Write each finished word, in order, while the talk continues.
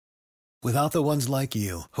Without the ones like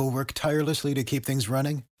you, who work tirelessly to keep things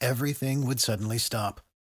running, everything would suddenly stop.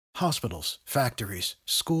 Hospitals, factories,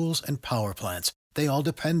 schools, and power plants, they all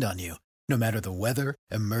depend on you. No matter the weather,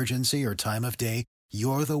 emergency, or time of day,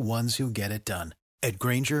 you're the ones who get it done. At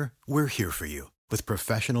Grainger, we're here for you with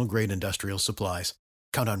professional-grade industrial supplies.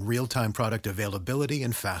 Count on real-time product availability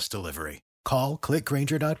and fast delivery. Call,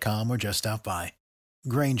 clickgrainger.com, or just stop by.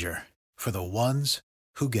 Grainger, for the ones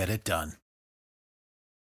who get it done.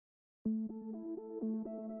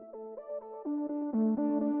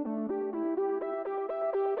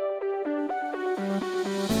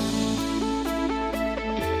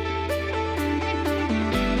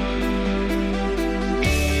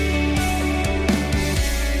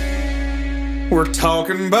 We're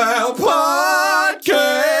talking about podcasts.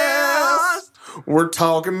 We're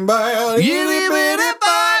talking about itty bitty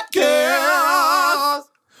podcasts.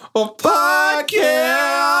 A podcast.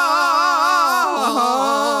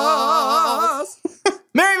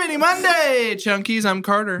 Merry Mini Monday, Chunkies. I'm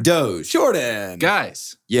Carter. Doge. Jordan.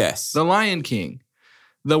 Guys, Yes. The Lion King,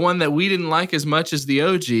 the one that we didn't like as much as the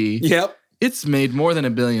OG, Yep. it's made more than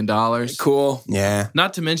 $1 billion. Cool. Yeah.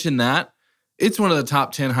 Not to mention that it's one of the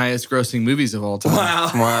top 10 highest grossing movies of all time.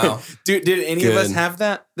 Wow. Dude, did any of us Good. have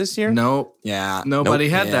that this year? Nope. Yeah. Nobody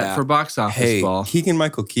had Yeah. that for box office Hey, ball.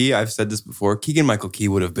 Keegan-Michael Key, I've said this before, Keegan-Michael Key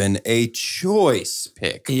would have been a choice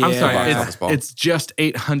pick. Yeah. I'm Box sorry, office ball. it's just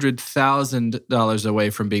 $800,000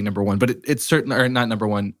 away from being number one, but it's certainly, or not number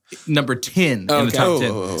one, number 10 in the Okay. top 10.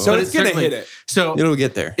 So But it's going to certainly- hit it. So It'll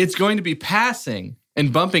get there. it's going to be passing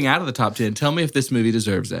and bumping out of the top 10. Tell me if this movie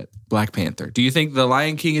deserves it. Black Panther. Do you think The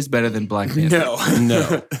Lion King is better than Black Panther? No.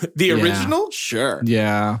 No. The Yeah. original? Sure.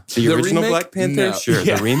 Yeah. The The original remake? Black Panther? No. Sure.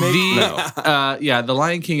 Yeah. The remake? No. The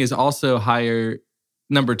Lion King is also higher.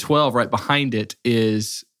 Number 12, right behind it,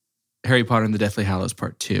 is Harry Potter and the Deathly Hallows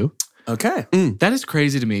Part 2. Okay. That is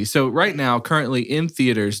crazy to me. So right now, currently in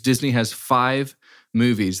theaters, Disney has 5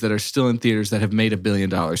 movies that are still in theaters that have made $1 billion.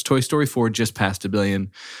 Toy Story 4 just passed $1 billion.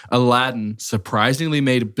 Aladdin surprisingly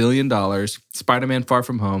made $1 billion. Spider-Man Far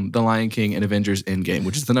From Home, The Lion King, and Avengers Endgame,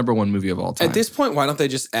 which is the number 1 movie of all time. At this point, why don't they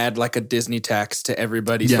just add like a Disney tax to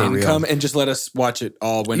everybody's Yeah. income and just let us watch it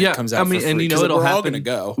all when it comes out for free? and you know 'Cause it'll we're all happen. going to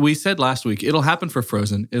go. We said last week it'll happen for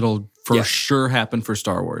Frozen. It'll for Yes. sure happen for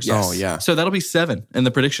Star Wars. Yes. Oh, yeah. So that'll be 7, and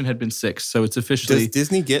the prediction had been 6. So it's Does officially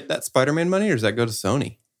Disney get that Spider-Man money or does that go to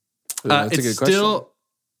Sony? That's a it's good question. still.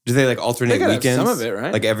 Do they like alternate They gotta have weekends? some of it,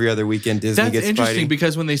 right? Like every other weekend Disney That's gets interesting Spidey?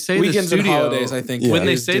 because when they say Weekends the and studio, holidays, I think. when it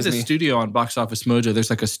they is say the Disney. studio on Box Office Mojo, there's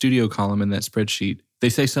like a studio column in that spreadsheet. They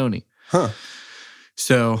say Sony. Huh.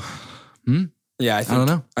 So Yeah, I don't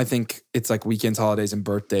know. I think it's like weekends, holidays, and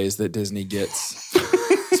birthdays that Disney gets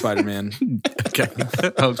Spider-Man. Okay.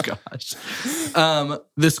 Oh gosh.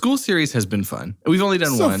 The school series has been fun. We've only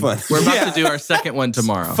done So one. fun. We're about Yeah. to do our second one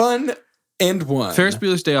tomorrow. Fun and one. Ferris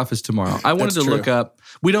Bueller's Day Off is tomorrow. I wanted That's to look true. up.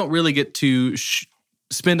 We don't really get to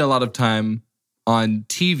spend a lot of time on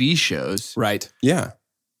TV shows, Right. Yeah.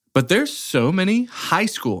 but there's so many high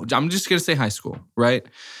school. I'm just going to say high school, right?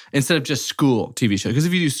 Instead of just school TV shows. Because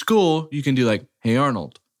if you do school, you can do like Hey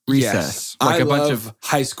Arnold, Recess, Yes. like I a bunch love of.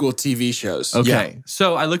 high school TV shows. Okay.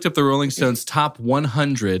 So I looked up the Rolling Stones top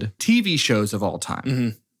 100 TV shows of all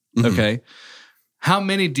time. Mhm. Okay. How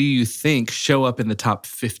many do you think show up in the top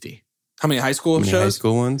 50? How many high school How many high shows?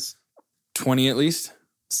 school ones? 20 at least.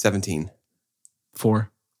 17.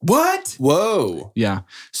 4. What? Whoa. Yeah.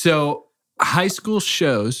 So high school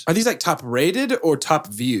shows, Are these like top rated or top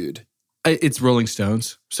viewed? it's Rolling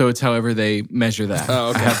Stones. So it's however they measure that. Oh,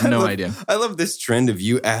 okay. I have no idea. I love this trend of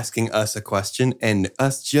you asking us a question and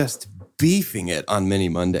us just beefing it on Mini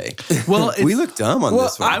Monday. Well, We look dumb on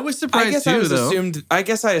this one. I was surprised I guess too, though. I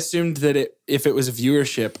guess I assumed that if it was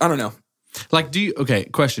viewership, I don't know. Like,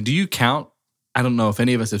 question. Do you count? I don't know if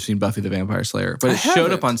any of us have seen Buffy the Vampire Slayer, but I it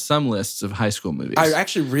showed up haven't. on some lists of high school movies. I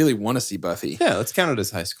actually really want to see Buffy. Yeah, let's count it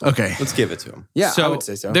as high school. Okay. Let's give it to him. Yeah, so I would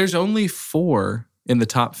say so. There's only 4 in the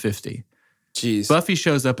top 50. Jeez. Buffy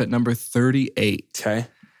shows up at number 38. Okay.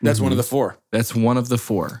 That's one of the 4. That's one of the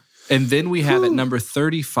 4. And then we have at number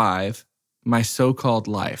 35, My So-Called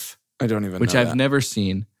Life, I don't even which know I've that. never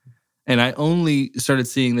seen. And I only started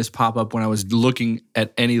seeing this pop up when I was looking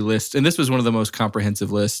at any list. And this was one of the most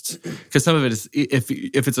comprehensive lists because some of it is, if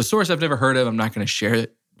it's a source I've never heard of, I'm not going to share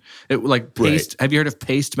it. Like Paste. Have you heard of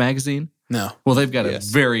Paste Magazine? No. Well, they've got Yes.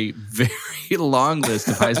 a very, very long list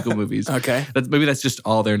of high school movies. Okay. Maybe that's just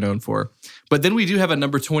all they're known for. But then we do have a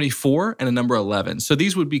number 24 and a number 11. So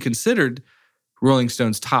these would be considered Rolling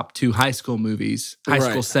Stone's top 2 high school movies, high Right.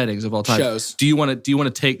 school settings of all time. Shows. Do you want to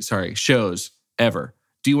take shows ever?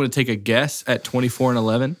 Do you want to take a guess at 24 and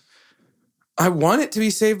 11? I want it to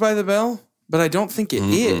be Saved by the Bell, but I don't think it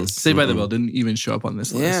is. Saved by the Bell didn't even show up on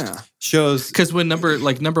this list. Yeah. Shows. Because when number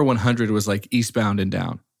 100 was like Eastbound and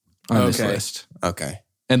Down on this list. Okay.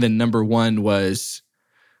 And then number 1 was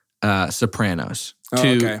Sopranos.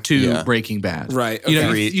 Two Breaking Bad. Right. You know,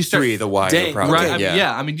 Okay. you start, 3 The Wire, Dang, probably. right? Okay.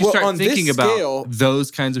 I mean, you Well, start on this thinking about scale,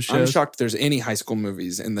 those kinds of I'm shows. shocked there's any high school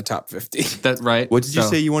movies in the top 50 That right? What did you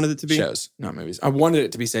say you wanted it to be? shows, not movies. I wanted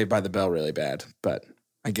it to be Saved by the Bell really bad, but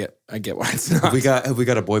I get why it's not. Have we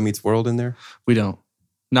got a Boy Meets World in there? We don't.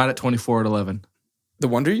 Not at 24 at 11. The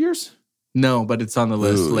Wonder Years? No, but it's on the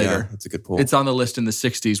list Ooh, later. Yeah, that's a good pull. It's on the list in the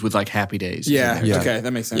 60s with like Happy Days. Yeah. in there. Okay,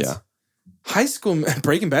 that makes sense. Yeah. High school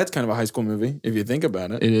Breaking Bad's kind of a high school movie if you think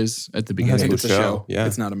about it. It is at the High beginning. school it's a show. Yeah,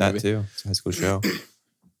 It's not a movie. That too. It's a high school show.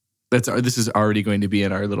 This is already going to be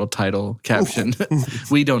in our little title caption.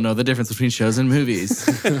 We don't know the difference between shows and movies.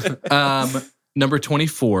 Number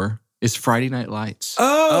 24 is Friday Night Lights.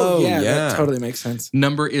 Oh, yeah, yeah. that totally makes sense.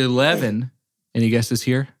 Number 11, any guesses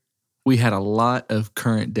here? We had a lot of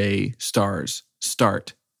current day stars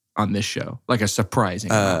start on this show, like a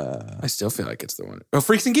surprising amount. I still feel like it's the one. Oh,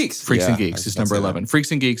 Freaks and Geeks. Freaks and yeah, I Geeks was is gonna number say that. 11.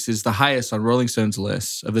 Freaks and Geeks is the highest on Rolling Stone's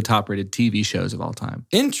list of the top rated TV shows of all time.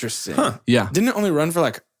 Interesting. Yeah. Didn't it only run for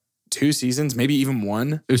like 2 seasons, maybe even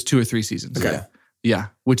 1? It was 2 or 3 seasons. Okay. Yeah. Yeah,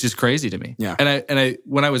 which is crazy to me. Yeah. And I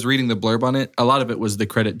when I was reading the blurb on it, a lot of it was the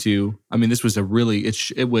credit to, I mean, this was a really,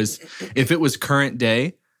 it was, if it was current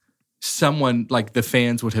day, someone like the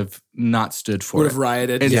fans would have not stood for Would it. have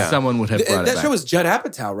rioted. And Yeah. someone would have brought it That back. show was Judd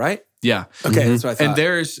Apatow, right? Yeah. Okay, that's what I thought. And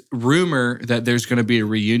there's rumor that there's going to be a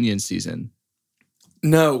reunion season,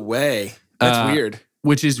 No way. That's weird.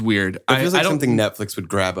 which is weird. It feels like I don't, something Netflix would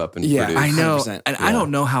grab up and Yeah, produce. I know. 100%. And I don't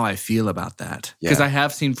know how I feel about that. Because Yeah. I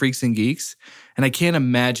have seen Freaks and Geeks, and I can't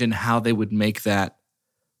imagine how they would make that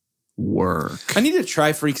work. I need to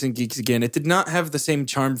try Freaks and Geeks again. It did not have the same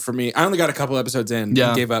charm for me. I only got a couple episodes in Yeah.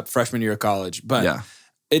 and gave up freshman year of college, but Yeah.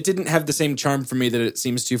 it didn't have the same charm for me that it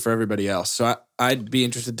seems to for everybody else. So I'd be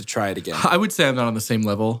interested to try it again. I would say I'm not on the same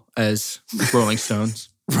level as Rolling Stones.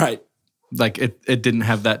 Right. Like it didn't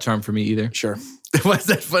have that charm for me either. Sure. Why is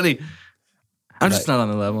that funny? I'm just not on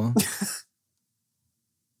the level.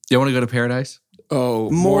 You want to go to Paradise? Oh,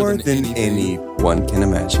 More than anything. anyone can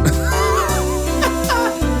imagine.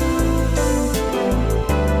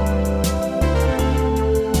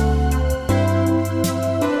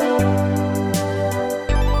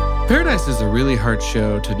 Paradise is a really hard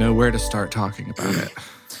show to know where to start talking about it.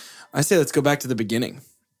 I say let's go back to the beginning.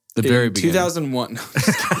 The very In beginning. 2001.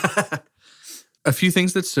 A few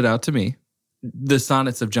things that stood out to me. The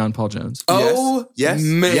sonnets of John Paul Jones. Oh, yes,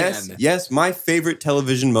 man. yes. My favorite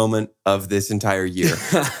television moment of this entire year.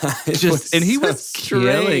 And he was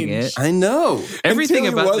killing it. I know. Everything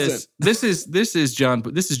Until he about wasn't. this is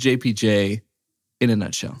JPJ in a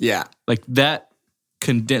nutshell. Yeah. Like that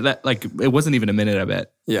like it wasn't even a minute, I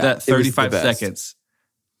bet. Yeah, That it was the 35 best. seconds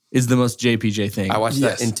is the most JPJ thing. I watched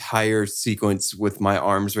Yes. that entire sequence with my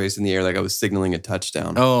arms raised in the air like I was signaling a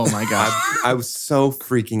touchdown. Oh my god. I was so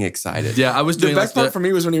freaking excited. Yeah, I was The doing best like part for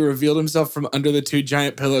me was when he revealed himself from under the 2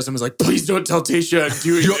 giant pillows and was like, please don't tell Tasha I'm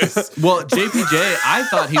doing this. Well, JPJ, I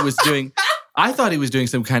thought he was doing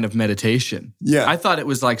some kind of meditation. Yeah. I thought it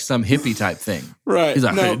was like some hippie type thing. Right. He's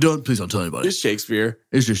like, no, hey, please don't tell anybody. it's Shakespeare.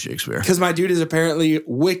 It's just Shakespeare. Because my dude is apparently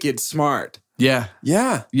wicked smart. Yeah.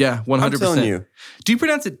 Yeah. Yeah. 100%. I'm telling you. Do you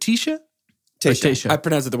pronounce it Tisha? Or Tasha. I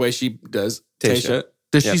pronounce it the way she does. Tasha. Tasha.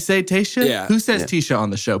 Does Yep. she say Tasha? Yeah. Who says Yeah. Tisha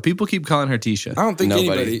on the show? People keep calling her Tisha. I don't think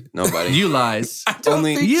anybody. Nobody. You lies. I don't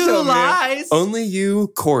Only- think You so, man. lies. Only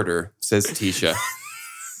you, Quarter, says Tisha.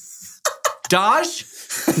 Dodge?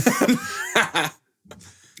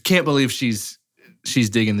 Can't believe she's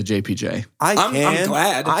digging the JPJ. I'm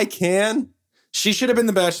glad. I can. She should have been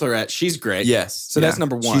the Bachelorette. She's great. Yes. So that's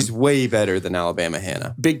number 1. She's way better than Alabama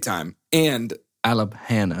Hannah. big time. And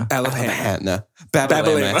Alabama. Alabama. Hannah.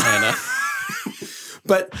 Babalama. Hannah.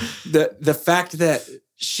 But the fact that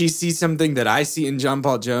she sees something that I see in John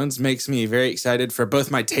Paul Jones makes me very excited for both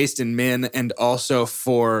my taste in men and also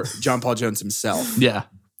for John Paul Jones himself. Yeah.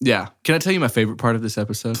 Yeah. Can I tell you my favorite part of this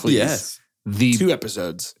episode? Please. Yes. The 2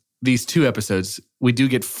 episodes. these 2 episodes, we do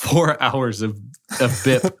get 4 hours of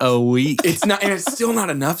BIP a week. It's not, and it's still not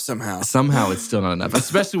enough somehow. Somehow it's still not enough,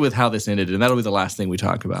 especially with how this ended, and that'll be the last thing we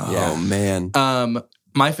talk about. Oh, man.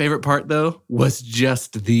 My favorite part though was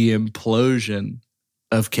just the implosion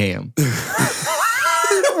of Cam.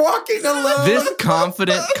 Walking alone. This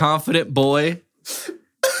confident boy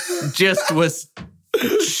just was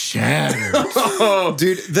shattered.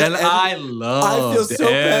 Dude, And I loved I feel so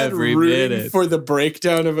bad every rooting minute. for the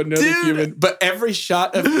breakdown of another Dude. human. But every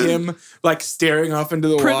shot of him like staring off into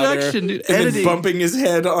the water Production, dude, and editing. then bumping his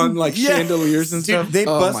head on like chandeliers and stuff. They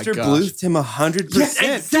Oh my Buster gosh. Bluethed him 100%.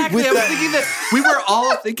 Exactly. I was thinking that we were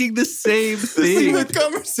all thinking the same thing. Smooth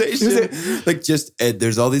conversation. Like just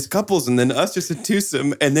there's all these couples and then us just a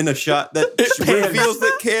twosome and then a shot that reveals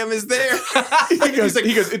that Cam is there. he goes,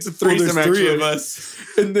 it's a threesome there's three actually. of us.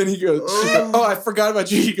 And then she goes, oh, I forgot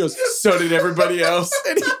about you. He goes, so did everybody else.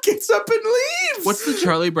 And he gets up and leaves. What's the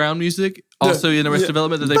Charlie Brown music? Also in Arrested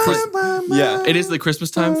Development that they put. Yeah. It is the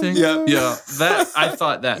Christmas time thing. Yeah. Yeah. That I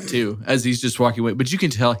thought that too as he's just walking away. But you can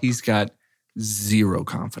tell he's got zero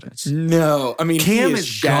confidence. No, I mean, Cam he is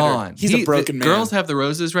shattered. gone. He's a broken man. Girls have the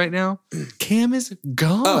roses right now. Cam is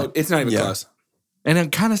gone. Oh, it's not even Yeah. close. And I'm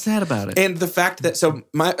kind of sad about it. And the fact that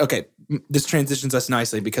this transitions us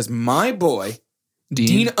nicely because my boy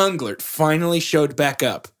Dean Unglert finally showed back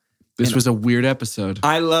up. This was a weird episode.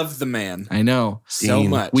 I love the man I know. so Dean.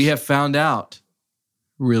 much. We have found out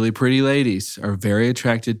really pretty ladies are very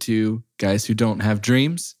attracted to guys who don't have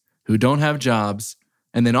dreams, who don't have jobs,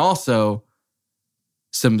 and then also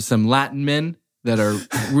some Latin men that are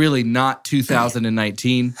really not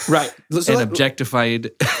 2019 right. So and objectified.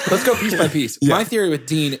 let's go piece by piece. Yeah. My theory with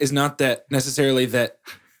Dean is not that necessarily that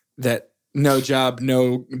no job,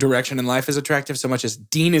 no direction in life is attractive so much as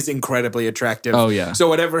Dean is incredibly attractive. Oh, yeah. So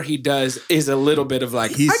whatever he does is a little bit of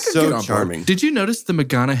like, I He's could get so on board. charming. Did you notice the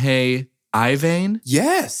McConaughey eye vein?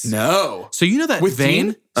 Yes. No. So you know that With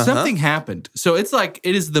vein? Dean? Something happened. So it's like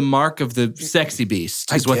it is the mark of the sexy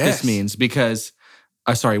beast is I what guess. this means because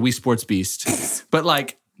Wii Sports Beast. But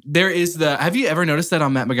like there is have you ever noticed that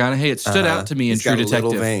on Matt McConaughey? It stood out to me in He's True got a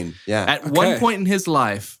little Detective. vein. Yeah. At Okay. one point in his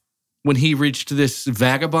life, when he reached this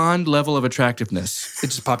vagabond level of attractiveness, It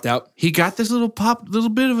just popped out. he got this little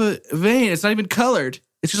bit of a vein. It's not even colored.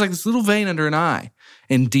 It's just like this little vein under an eye.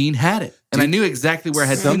 And Dean had it. And I knew exactly where I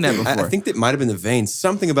had seen that before. I think that might have been the vein.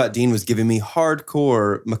 Something about Dean was giving me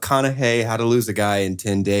hardcore McConaughey, how to lose a guy in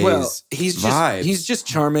 10 days. Well, he's vibes. just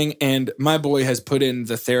charming, and my boy has put in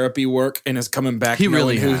the therapy work and is coming back. He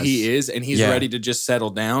really knowing who has. he is, and he's Yeah. ready to just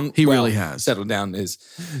settle down. He really has. Settle down is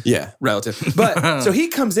Yeah. relative, but so he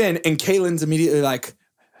comes in, and Kaylin's immediately like,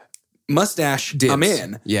 "Mustache, Dibs. I'm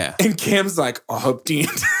in." Yeah. And Cam's like, "I hope Dean."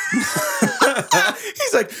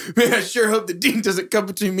 He's like, "Man, I sure hope that Dean doesn't come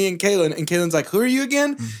between me and Kaylin." And Kaylin's like, "Who are you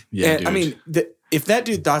again?" Yeah, and, I dude. mean, if that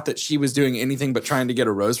dude thought that she was doing anything but trying to get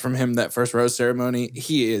a rose from him that first rose ceremony,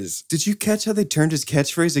 he is. Did you catch how they turned his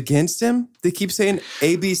catchphrase against him? They keep saying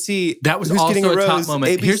ABC. That was who's also getting a top rose?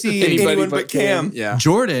 moment. ABC, Here's the thing. anyone but Cam. Yeah.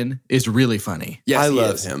 Jordan is really funny. Yes, I he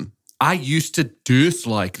love is. him. I used to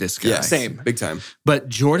dislike this guy. Yeah, Same. Big time. But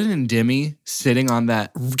Jordan and Demi sitting on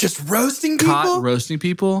that Just roasting people. cot roasting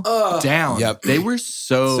people down. Yep. They were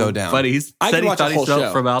so down. funny. He I said could he watch thought a he whole smelled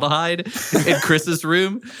show. formaldehyde in Chris's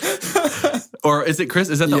room. Or is it Chris?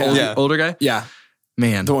 Is that the Yeah. older guy? Yeah.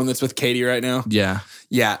 Man. The one that's with Katie right now. Yeah.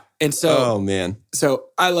 Yeah. And so Oh, man. so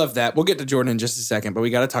I love that. We'll get to Jordan in just a second, but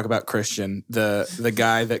we got to talk about Christian, the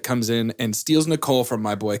guy that comes in and steals Nicole from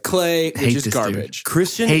my boy Clay, which Hate is this garbage.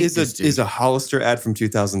 Christian Hate is this dude. a Hollister ad from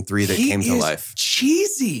 2003 that He came to is life.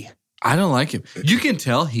 cheesy. I don't like him. You can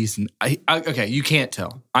tell he's okay. You can't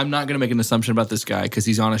tell. I'm not going to make an assumption about this guy because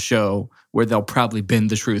he's on a show where they'll probably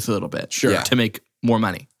bend the truth a little bit, Sure. to make more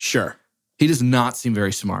money. Sure. He does not seem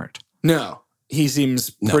very smart, No, he seems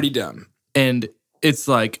pretty dumb. and it's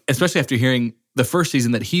like, especially after hearing the first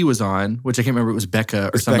season that he was on, which I can't remember, it was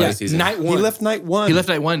Becca or somebody. Yeah, season. night He one. left night one. He left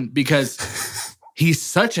night one because he's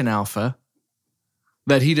such an alpha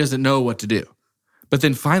that he doesn't know what to do. But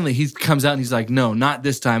then finally he comes out and he's like, "No, not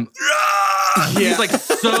this time." He's like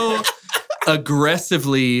so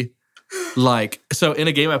aggressively so in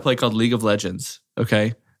a game I play called League of Legends,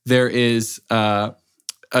 okay, there is a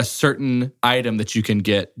certain item that you can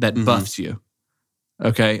get that buffs you.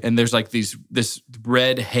 Okay. And there's like this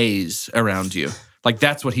red haze around you. Like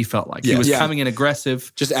that's what he felt like. He Yeah. was Yeah. coming in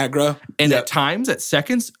aggressive Just aggro. and Yep. at times, at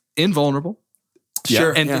seconds, invulnerable.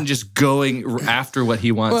 Sure. And then just going after what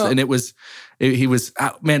he wants. Well- And he was,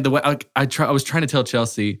 man, the way I was trying to tell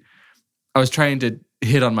Chelsea, I was trying to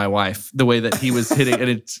hit on my wife the way that he was hitting, and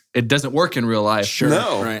it doesn't work in real life. Sure.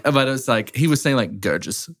 No. Right. But it was like, he was saying like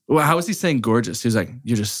gorgeous. Well, how was he saying gorgeous? He was like,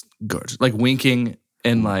 "You're just gorgeous." Like winking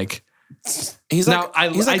and like, He's Now,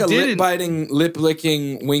 like, he's like I a didn't- lip biting, lip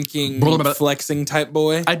licking, winking, Blah, blah, blah. flexing type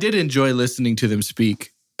boy. I did enjoy listening to them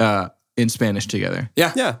speak in Spanish together.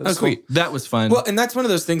 Yeah. Yeah, That that's cool. sweet. That was fun. Well, and that's one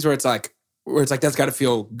of those things where it's like that's got to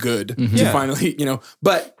feel good to Yeah. finally,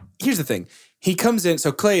 But here's the thing: he comes in.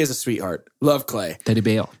 So Clay is a sweetheart. Love Clay. Teddy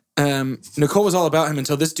Bale. Nicole was all about him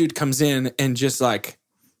until this dude comes in and just like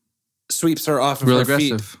sweeps her off of Real her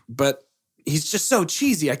aggressive. feet. But he's just so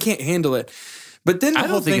cheesy. I can't handle it. But then the I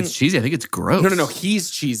whole don't think thing, it's cheesy. I think it's gross. No. He's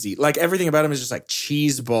cheesy. Like everything about him is just like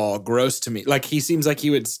cheese ball, gross to me. Like he seems like he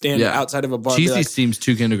would stand Yeah. outside of a bar. And Cheesy be like, seems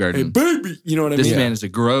too kindergarten. hey, baby. You know what I This mean? man is a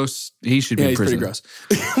gross. He should be Yeah, in he's prison.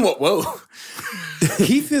 pretty gross. Whoa.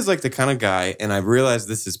 He feels like the kind of guy, and I realize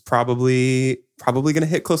this is probably going to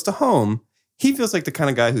hit close to home. He feels like the kind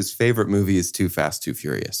of guy whose favorite movie is Too Fast, Too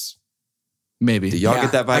Furious. Maybe. Do y'all Yeah,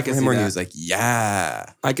 get that I vibe can from him see where he that. was like,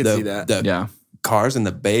 yeah. I can see that. The Yeah. cars and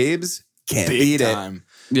the babes can't beat Big it. time.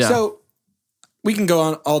 Yeah. So we can go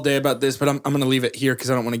on all day about this, but I'm going to leave it here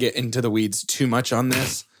because I don't want to get into the weeds too much on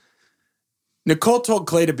this. Nicole told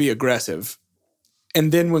Clay to be aggressive.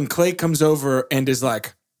 And then when Clay comes over and is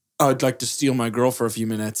like, oh, I'd like to steal my girl for a few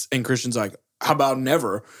minutes. And Christian's like, how about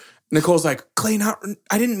never? Nicole's like, Clay,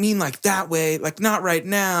 I didn't mean like that way. Like not right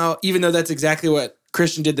now. Even though that's exactly what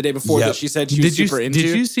Christian did the day before Yep. that she said she was super into.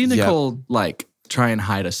 Did you see Nicole like try and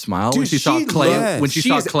hide a smile when Dude, she saw Clay? yes. When she She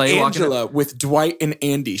saw is Clay walking Angela up? with Dwight and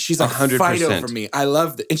Andy. She's like, 100%. fight over me. I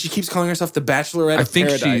love that. And she keeps calling herself the Bachelorette of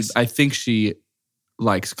Paradise. I think she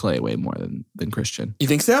likes Clay way more than Christian. You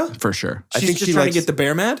think so? For sure. I She's think just she trying likes- to get the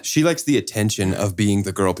bear mad? She likes the attention of being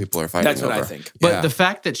the girl people are fighting That's what over. I think. But Yeah. the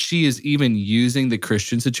fact that she is even using the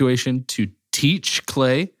Christian situation to teach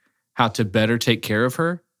Clay how to better take care of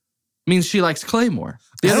her means she likes Clay more.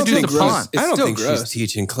 The I other don't dude's a think pawn. It's I don't still think gross. she's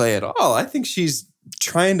teaching Clay at all. I think she's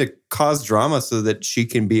trying to cause drama so that she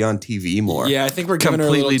can be on TV more. Yeah, I think we're giving her a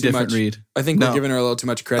Completely little too different much. read. I think we're No. giving her a little too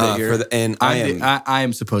much credit here. and I I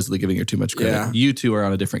am supposedly giving her too much credit. Yeah. You two are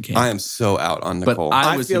on a different camp. am so out on But Nicole.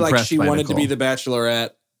 I I was feel like impressed she by wanted to be Nicole. the Bachelorette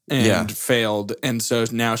and Yeah. failed. And so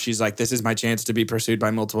now she's like, this is my chance to be pursued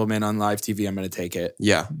by multiple men on live TV. I'm going to take it.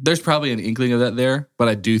 yeah. There's probably an inkling of that there, but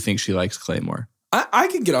I do think she likes Clay more. I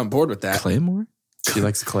can get on board with that. Claymore? She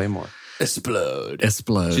likes Clay more. Explode.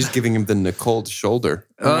 Explode. She's giving him the Nicole shoulder.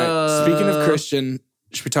 All right. Speaking of Christian,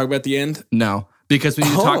 should we talk about the end? No, because we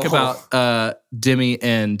need to talk Oh. about Demi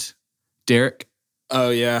and Derek. Oh,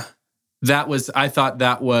 yeah. I thought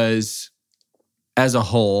that was, as a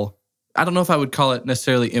whole, I don't know if I would call it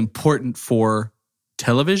necessarily important for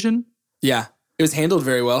television. Yeah. It was handled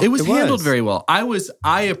very well. It was It handled was. very well.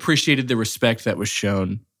 I appreciated the respect that was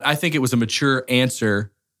shown. I think it was a mature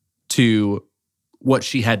answer to what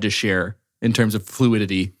she had to share in terms of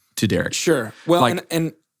fluidity to Derek. Sure. Well, Like-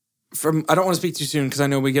 and from I don't want to speak too soon because I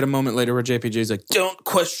know we get a moment later where JPJ's like, "Don't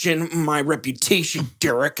question my reputation,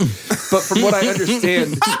 Derek." But from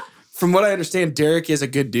what I understand, Derek is a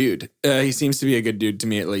good dude. He seems to be a good dude to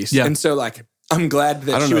me at least. Yeah. And so like, I'm glad I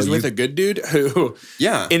that don't she know, was with you- a good dude who,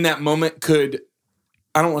 Yeah. in that moment, could.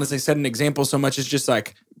 I don't want to say set an example so much as just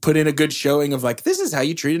like put in a good showing of like, this is how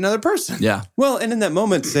you treat another person. Yeah. Well, and in that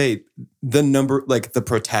moment, say the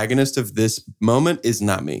protagonist of this moment is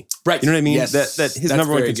not me. Right. You know what I mean? Yes. That his That's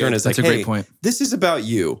number one very concern good. is That's like, a great hey, point. this is about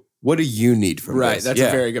you. What do you need from Right. this? That's Yeah.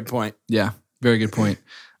 a very good point. Yeah. Very good point.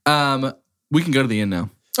 We can go to the end now.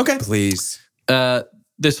 Okay. Please.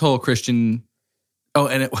 This whole Christian. Oh,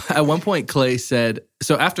 and at one point, Clay said,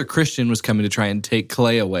 so after Christian was coming to try and take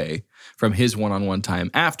Clay away from his one-on-one time,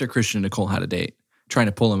 after Christian and Nicole had a date, trying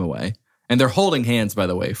to pull him away. And they're holding hands, by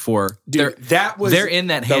the way, Dude, they're in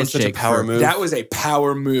that That was handshake. such a power move. That was a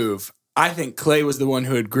power move. I think Clay was the one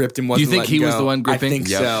who had gripped and wasn't You think letting he was go. the one gripping? I think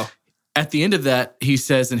Yep. so. At the end of that, he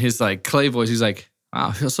says in his like Clay voice, he's like, wow,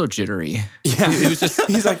 I feel so jittery. Yeah. It was just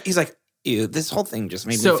he's like, ew, this whole thing just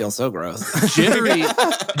made So- me feel so gross.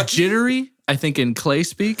 jittery, I think in Clay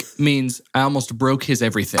speak means I almost broke his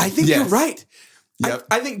everything. I think Yes. you're right. Yep.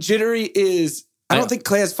 I think jittery is. I don't think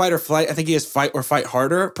Clay has fight or flight. I think he has fight or fight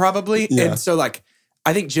harder, probably. Yeah. And so, like,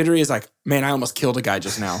 I think jittery is like, man, I almost killed a guy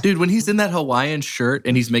just now. Dude, when he's in that Hawaiian shirt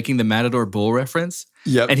and he's making the Matador Bull reference,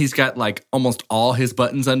 Yep. and he's got like almost all his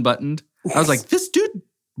buttons unbuttoned, I was like, this dude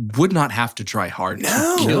would not have to try hard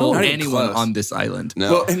No, to kill not even anyone close. on this island.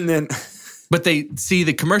 No. Well, and then But they see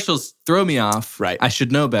the commercials throw me off. Right. I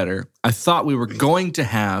should know better. I thought we were going to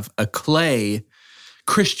have a Clay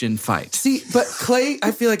Christian fight. see, but Clay,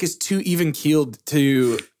 I feel like is too even keeled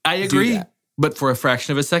to. I agree. that. But for a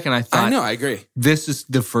fraction of a second, I thought I know, I agree. this is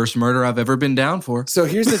the first murder I've ever been down for. So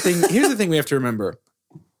here's the thing. Here's the thing we have to remember.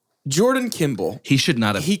 Jordan Kimball. He should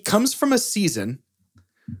not have. He comes from a season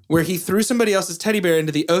where he threw somebody else's teddy bear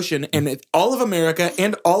into the ocean, and all of America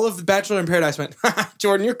and all of the Bachelor in Paradise went,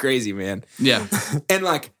 Jordan, you're crazy, man. Yeah. And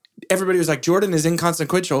like everybody was like, Jordan is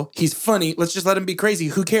inconsequential. He's funny. Let's just let him be crazy.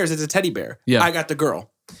 Who cares? It's a teddy bear. Yeah. I got the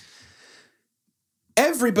girl.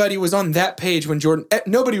 everybody was on that page when Jordan,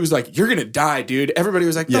 nobody was like, you're going to die, dude. Everybody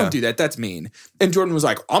was like, don't do that. That's mean. And Jordan was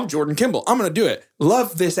like, I'm Jordan Kimball. I'm going to do it.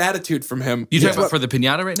 Love this attitude from him. You talking about for the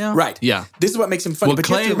pinata right now? Right. Yeah. This is what makes him funny. Well, but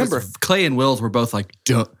you have to remember. Clay and Wills were both like,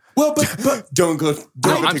 duh. Well, but Don't go.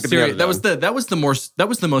 No, I'm serious. That was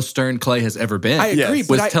the most stern Clay has ever been. I agree. Yes.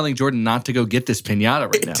 But was telling Jordan not to go get this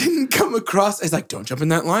pinata right now. it didn't come across as like, don't jump in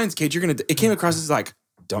that lion's cage. You're going to, it came across as like,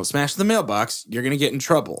 don't smash the mailbox. You're going to get in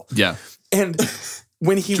trouble. Yeah. And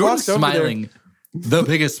when he Jordan's walks over smiling, the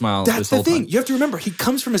biggest smile there, this that's the whole thing. time. You have to remember, he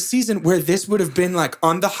comes from a season where this would have been like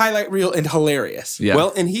on the highlight reel and hilarious. Yeah.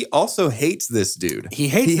 Well, and he also hates this dude. He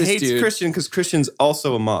hates this dude. Christian because Christian's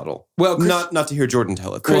also a model. Well, not to hear Jordan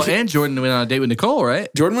tell it. well, and Jordan went on a date with Nicole, right?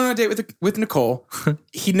 Jordan went on a date with Nicole.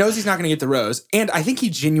 He knows he's not going to get the rose. And I think he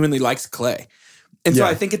genuinely likes Clay. And so Yeah.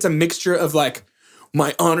 I think it's a mixture of like,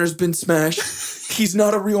 my honor's been smashed. He's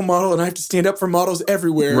not a real model, and I have to stand up for models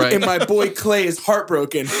everywhere. Right. And my boy Clay is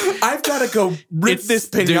heartbroken. I've got to go rip this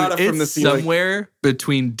pinata from the ceiling. Somewhere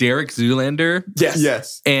between Derek Zoolander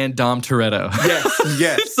Yes. and Dom Toretto. Yes.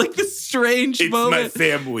 Yes. It's like this strange moment.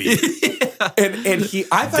 family. And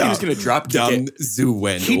I thought he was going to drop kick Dumb it.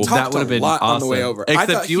 Zuwendel. He talked That would have a been lot awesome. on the way over. I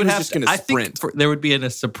Except thought he you would was have just to. going to I sprint. think there would be a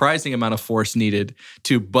surprising amount of force needed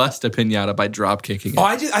to bust a pinata by drop kicking it.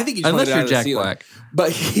 I think he just Unless wanted it you're out of the Jack ceiling. Black.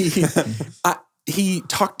 But he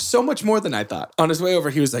talked so much more than I thought. On his way over,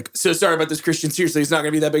 he was like, so sorry about this, Christian. Seriously, it's not going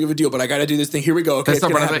to be that big of a deal, but I got to do this thing. Here we go. Okay, That's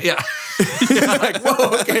it's not gonna what I happen. yeah. Like,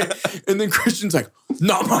 whoa, okay. And then Christian's like,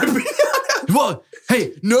 not my pinata. Whoa,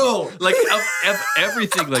 hey, no. Like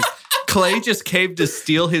everything. Like Clay just came to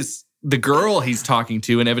steal the girl he's talking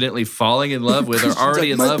to and evidently falling in love with or already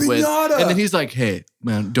like, in "My love with. pinata." And then he's like, hey,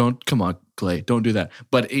 man, come on, Clay, don't do that.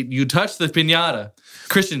 But you touch the pinata,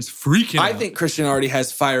 Christian's freaking out. I think Christian already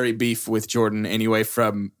has fiery beef with Jordan anyway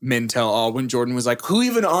from Men Tell All when Jordan was like, who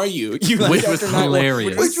even are you? Which was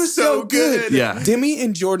hilarious. Which was so good. Yeah. Demi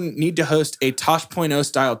and Jordan need to host a Tosh.0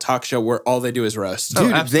 style talk show where all they do is roast. Oh,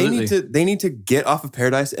 Dude, absolutely. they need to get off of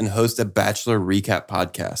Paradise and host a Bachelor recap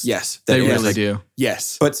podcast. Yes. They That is really like- do.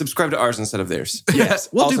 Yes. But subscribe to ours instead of theirs. Yes.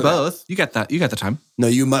 We'll Also do that. both. You got that. You got the time. No,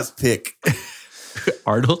 you must pick.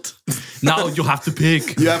 Arnold. Now you have to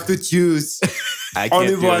pick. You have to choose. I can't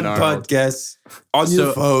Only do one it, Arnold. podcast on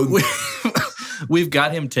your phone. We've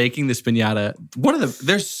got him taking this pinata.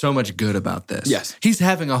 There's so much good about this. Yes. He's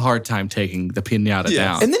having a hard time taking the pinata Yes.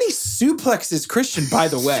 down. And then he suplexes Christian, by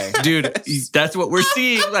the way. Dude, that's what we're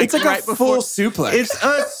seeing. Like, It's like right a before. full suplex. It's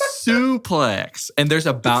a suplex. And there's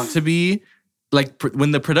about to be, like,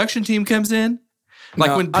 when the production team comes in, like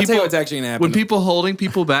No, when I'll tell people, you what's actually going to happen. when people holding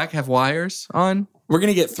people back have wires on. We're going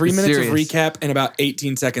to get 3 minutes Serious. of recap and about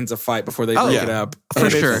 18 seconds of fight before they Oh, break yeah. it up. For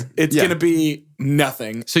And sure. It's Yeah. going to be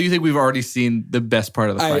nothing. So you think we've already seen the best part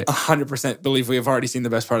of the I fight? 100% believe we have already seen the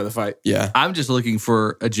best part of the fight. Yeah. I'm just looking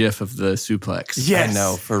for a gif of the suplex. Yes. I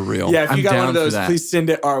know, for real. Yeah, if you I'm got one down of for those, that. please send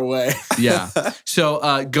it our way. Yeah.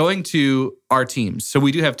 So going to our teams. So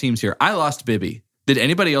we do have teams here. I lost Bibby. Did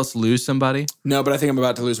anybody else lose somebody? No, but I think I'm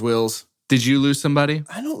about to lose Wills. Did you lose somebody?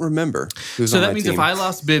 I don't remember. Who's So on that my means team. if I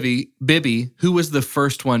lost Bibby, who was the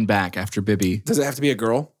first one back after Bibby? Does it have to be a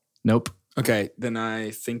girl? Nope. Okay, then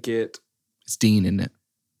I think it... It's Dean, isn't it?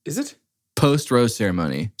 Is it? Post rose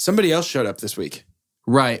ceremony. Somebody else showed up this week.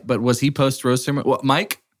 Right. But was he post rose ceremony? What,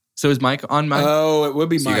 Mike? So is Mike on Mike? Oh, it would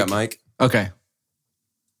be So Mike. you got Mike? Okay.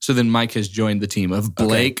 So then Mike has joined the team of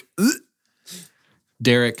Blake,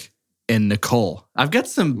 Derek, and Nicole. I've got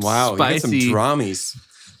some Wow, you got some spicy. dramies.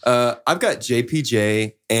 I've got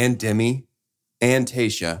JPJ and Demi and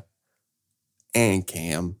Tasha and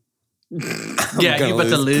Cam. Yeah, gonna you about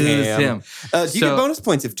to lose Cam. him. Do you So- get bonus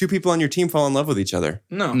points if two people on your team fall in love with each other?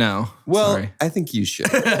 No. No. Well, sorry. I think you should.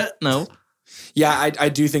 No. Yeah, I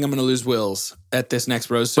do think I'm going to lose Wills at this next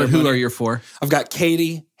Rose But ceremony. who are your four? I've got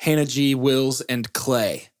Katie, Hannah G, Wills, and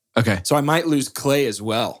Clay. Okay. So I might lose Clay as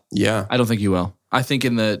well. Yeah. I don't think you will. I think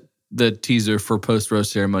in the teaser for post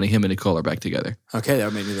rose ceremony, him and Nicole are back together. Okay, that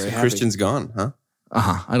would make me very happy. Christian's gone, huh?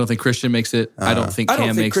 I don't think Christian makes it. I don't think I Cam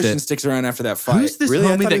don't think makes Christian it. sticks around after that fight. Who's this Really?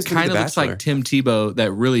 I homie thought he that was gonna be kind of The looks like Bachelor. Tim Tebow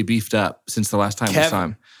that really beefed up since the last time we Kevin. saw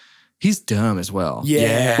him? He's dumb as well.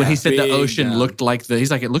 Yeah. When he said the big ocean dumb. looked like he's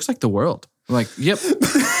like, it looks like the world. I'm like, yep.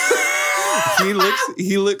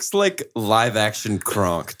 He looks like live action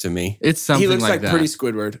Kronk to me. It's something He looks like that. pretty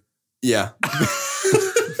Squidward. Yeah.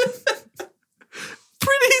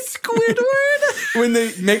 Pretty Squidward. When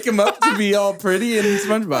they make him up to be all pretty in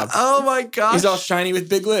SpongeBob. Oh my gosh. He's all shiny with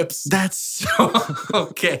big lips. That's so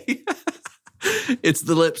okay. It's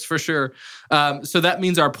the lips for sure. So that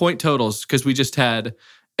means our point totals, because we just had,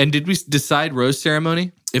 and did we decide rose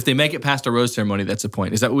ceremony? If they make it past a rose ceremony, that's a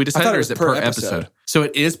point. Is that what we decided, thought it or was is it per per episode. episode? So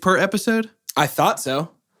it is per episode? I thought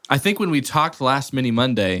so. I think when we talked last Mini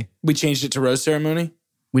Monday, We changed it to rose ceremony.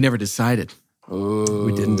 we never decided.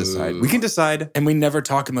 We didn't decide. We can decide. And we never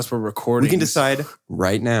talk unless we're recording. We can decide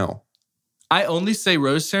right now. I only say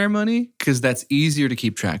rose ceremony because that's easier to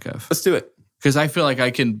keep track of. Let's do it. Because I feel like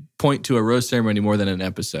I can point to a rose ceremony more than an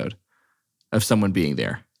episode of someone being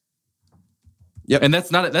there. Yep. And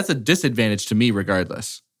that's a disadvantage to me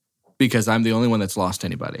regardless. Because I'm the only one that's lost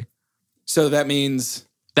anybody. So that means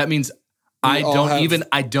I all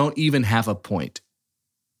don't even have a point.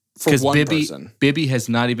 for one person. Bibby has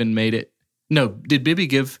not even made it. No, did Bibby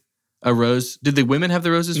give a rose? Did the women have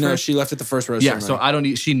the roses No, first? she left at the first rose Yeah,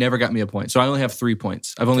 ceremony. so she never got me a point. So I only have 3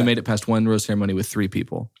 points. I've only made it past one rose ceremony with 3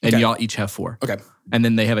 people. And Okay. y'all each have 4. Okay. And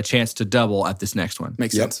then they have a chance to double at this next one.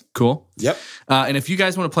 Makes Yep. sense. Cool. Yep. And if you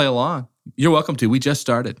guys want to play along, you're welcome to. We just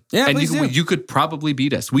started. Yeah, and please do. you could probably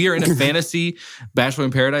beat us. We are in a fantasy Bachelor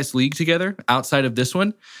in Paradise league together outside of this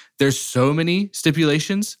one. There's so many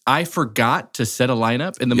stipulations. I forgot to set a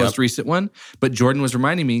lineup in the most recent one, but Jordan was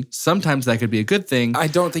reminding me sometimes that could be a good thing. I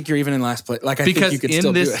don't think you're even in last place. Like, I Because think you could in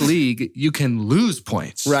still this do it. league, you can lose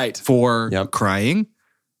points. Right. For Yep. crying,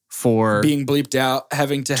 for Being bleeped out,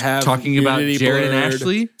 having to have talking about nudity Jared and blurred.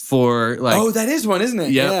 Ashley, for like Oh, that is one, isn't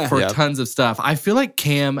it? yeah, for Yep. tons of stuff. I feel like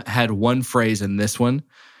Cam had one phrase in this one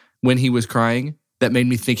when he was crying that made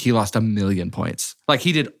me think he lost 1,000,000 points. Like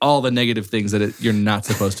he did all the negative things that you're not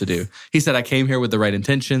supposed to do. He said, I came here with the right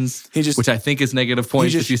intentions, He which I think is negative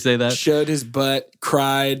points if you say that. Showed his butt,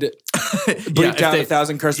 cried, bleeped if out they-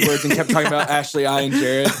 1,000 curse words, and kept talking about Ashley, I, and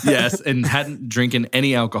Jared. Yes, and hadn't drinking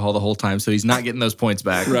any alcohol the whole time, so he's not getting those points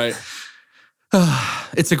back. Right.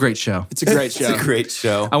 It's a great show. It's a great show. It's a great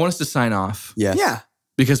show. I want us to sign off Yes. Yeah,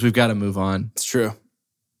 because we've got to move on. it's true.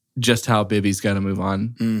 Just how Bibby's got to move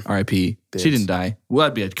on. R.I.P. Bibbs. She didn't die. Well,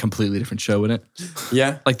 that'd be a completely different show, wouldn't it?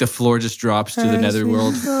 Yeah. Like the floor just drops to the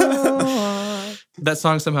netherworld. That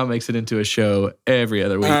song somehow makes it into a show every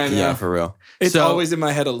other week. I know. Yeah, for real. It's So- always in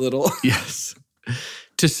my head a little. Yes.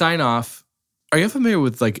 To sign off, are you familiar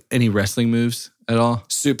with like any wrestling moves at all?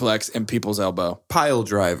 Suplex and people's elbow. Pile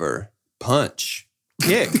driver. Punch.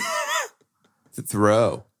 Kick.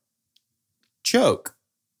 Throw. Choke.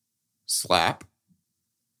 Slap.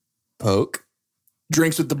 Poke.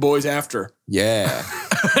 Drinks with the boys after. Yeah.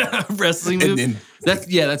 Wrestling move? And then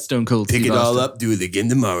That's Stone Cold. pick Steve it all Austin. up, do it again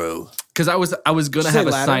tomorrow. Because I was gonna Did you have say a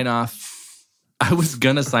ladder? sign off. I was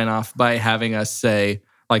gonna sign off by having us say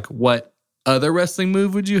like what other wrestling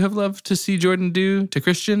move would you have loved to see Jordan do to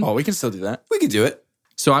Christian? Oh, we can still do that. We could do it.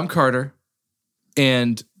 So I'm Carter,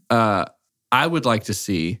 and I would like to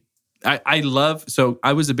see. I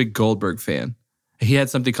was a big Goldberg fan. He had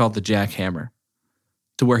something called the jackhammer,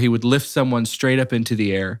 to where he would lift someone straight up into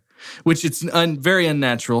the air, which it's very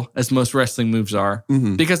unnatural, as most wrestling moves are,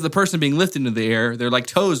 because the person being lifted into the air, their like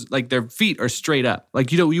toes, like their feet are straight up.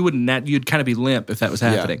 Like you'd kind of be limp if that was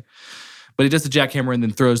happening. But he does the jackhammer and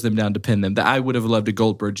then throws them down to pin them. That I would have loved a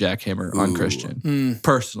Goldberg jackhammer on Christian,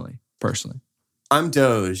 personally. I'm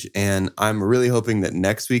Doge, and I'm really hoping that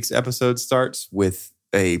next week's episode starts with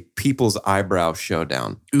a people's eyebrow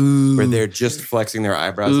showdown, where they're just flexing their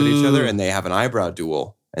eyebrows at each other, and they have an eyebrow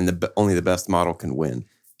duel, and only the best model can win.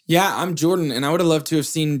 Yeah, I'm Jordan, and I would have loved to have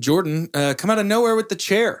seen Jordan come out of nowhere with the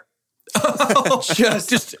chair.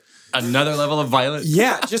 just Another level of violence.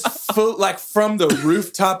 yeah, just full, like from the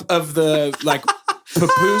rooftop of the like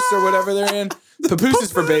papoose or whatever they're in. Papoose is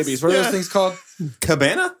for babies. What are those things called?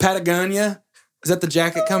 Cabana? Patagonia? Is that the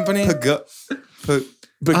jacket company?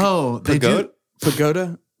 Oh, they do.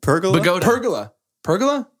 Pagoda? Pergola? Pagoda.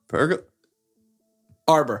 Pergola?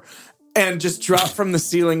 Arbor. And just drop from the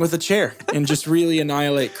ceiling with a chair and just really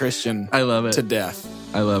annihilate Christian I love it. to death.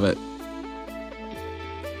 I love it.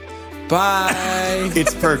 Bye.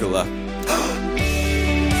 It's pergola.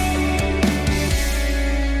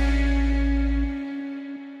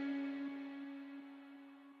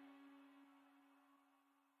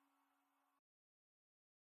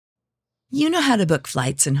 You know how to book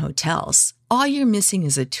flights and hotels. All you're missing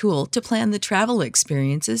is a tool to plan the travel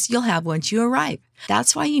experiences you'll have once you arrive.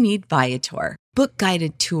 That's why you need Viator. Book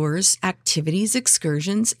guided tours, activities,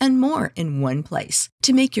 excursions, and more in one place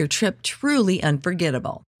to make your trip truly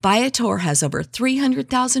unforgettable. Viator has over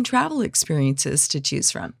 300,000 travel experiences to choose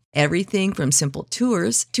from. Everything from simple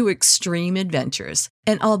tours to extreme adventures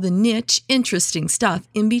and all the niche, interesting stuff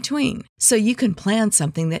in between. So you can plan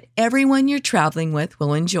something that everyone you're traveling with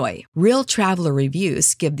will enjoy. Real traveler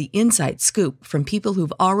reviews give the inside scoop from people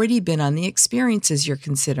who've already been on the experiences you're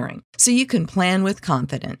considering. So you can plan with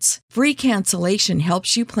confidence. Free cancellation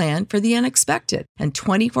helps you plan for the unexpected. And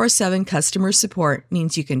 24/7 customer support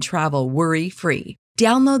means you can travel worry-free.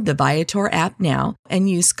 Download the Viator app now and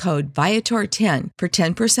use code Viator10 for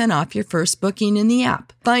 10% off your first booking in the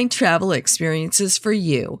app. Find travel experiences for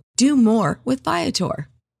you. Do more with Viator.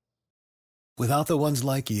 Without the ones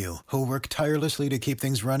like you, who work tirelessly to keep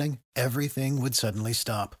things running, everything would suddenly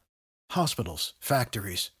stop. Hospitals,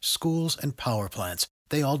 factories, schools, and power plants,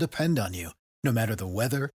 they all depend on you. No matter the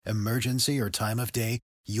weather, emergency, or time of day,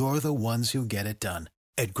 you're the ones who get it done.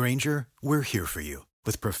 At Grainger, we're here for you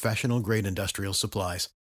with professional-grade industrial supplies.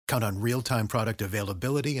 Count on real-time product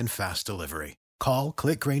availability and fast delivery. Call,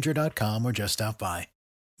 click Grainger.com, or just stop by.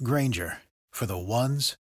 Grainger, for the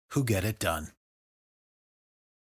ones who get it done.